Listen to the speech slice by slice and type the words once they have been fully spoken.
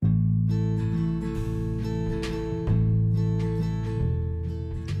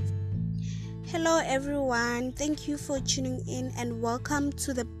Hello everyone, thank you for tuning in and welcome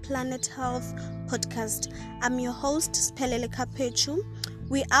to the Planet Health podcast. I'm your host, Spelele Kapechu.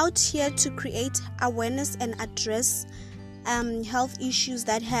 We're out here to create awareness and address health issues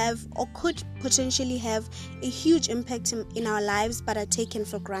that have or could potentially have a huge impact in our lives but are taken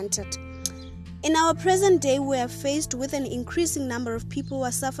for granted. In our present day, we are faced with an increasing number of people who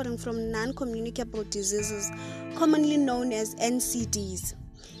are suffering from non-communicable diseases, commonly known as NCDs.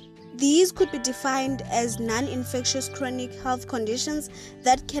 These could be defined as non-infectious chronic health conditions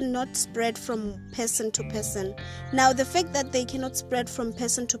that cannot spread from person to person. Now, the fact that they cannot spread from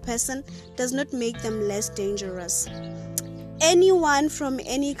person to person does not make them less dangerous. Anyone from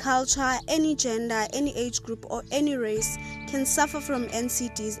any culture, any gender, any age group, or any race can suffer from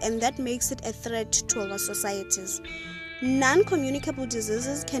NCDs, and that makes it a threat to our societies. Non-communicable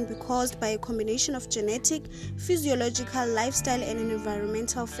diseases can be caused by a combination of genetic, physiological, lifestyle, and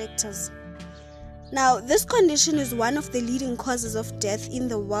environmental factors. Now, this condition is one of the leading causes of death in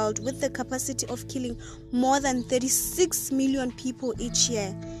the world, with the capacity of killing more than 36 million people each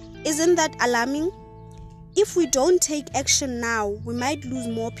year. Isn't that alarming? If we don't take action now, we might lose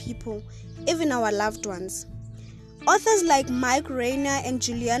more people, even our loved ones. Authors like Mike Rayner and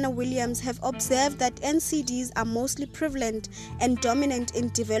Juliana Williams have observed that NCDs are mostly prevalent and dominant in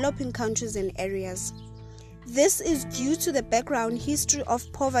developing countries and areas. This is due to the background history of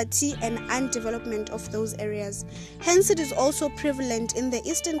poverty and underdevelopment of those areas. Hence, it is also prevalent in the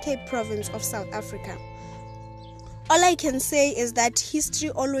Eastern Cape province of South Africa. All I can say is that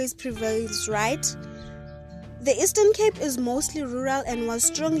history always prevails, right? The Eastern Cape is mostly rural and was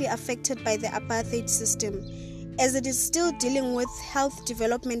strongly affected by the apartheid system, as it is still dealing with health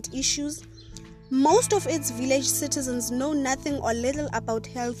development issues. Most of its village citizens know nothing or little about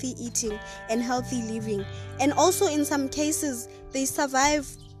healthy eating and healthy living, and also in some cases they survive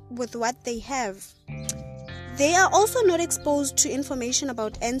with what they have. They are also not exposed to information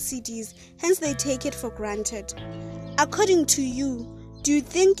about NCDs, hence they take it for granted. According to you, do you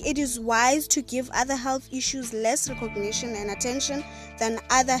think it is wise to give other health issues less recognition and attention than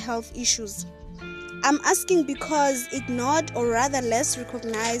other health issues? I'm asking because ignored or rather less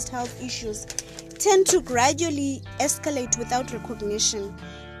recognized health issues tend to gradually escalate without recognition.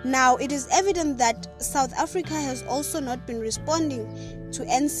 Now, it is evident that South Africa has also not been responding to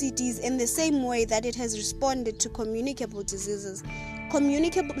NCDs in the same way that it has responded to communicable diseases.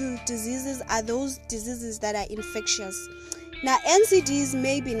 Communicable diseases are those diseases that are infectious. Now, NCDs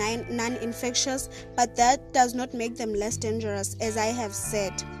may be non-infectious, but that does not make them less dangerous, as I have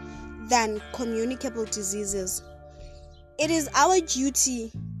said, than communicable diseases. It is our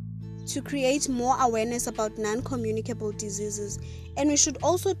duty to create more awareness about non-communicable diseases, and we should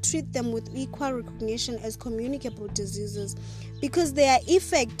also treat them with equal recognition as communicable diseases, because their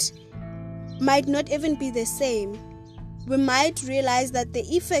effect might not even be the same. We might realize that the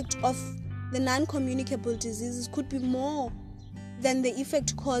effect of the non-communicable diseases could be more than the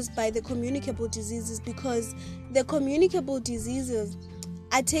effect caused by the communicable diseases, because the communicable diseases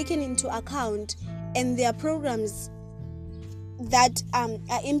are taken into account and there are programs that are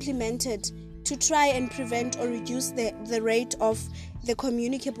implemented to try and prevent or reduce the rate of the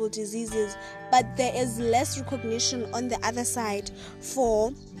communicable diseases, but there is less recognition on the other side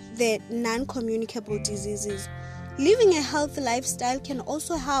for the non-communicable diseases. Living a healthy lifestyle can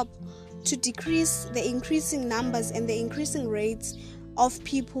also help to decrease the increasing numbers and the increasing rates of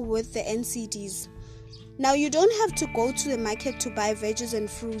people with the NCDs. Now, you don't have to go to the market to buy veggies and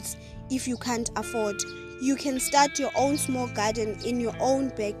fruits if you can't afford. You can start your own small garden in your own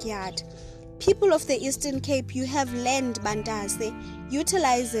backyard. People of the Eastern Cape, you have land, Bandase.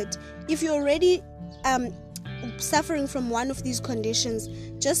 Utilize it. If you're already suffering from one of these conditions,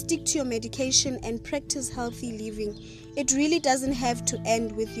 just stick to your medication and practice healthy living. It really doesn't have to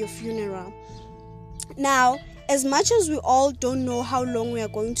end with your funeral. Now, as much as we all don't know how long we are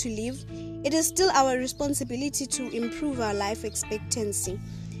going to live, it is still our responsibility to improve our life expectancy.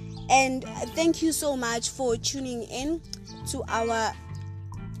 And thank you so much for tuning in to our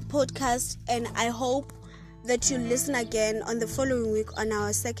podcast, and I hope that you listen again on the following week on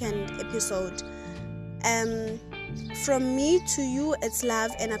our second episode. From me to you, it's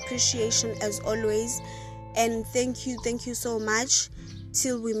love and appreciation as always, and thank you so much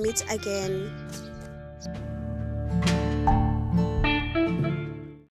till we meet again.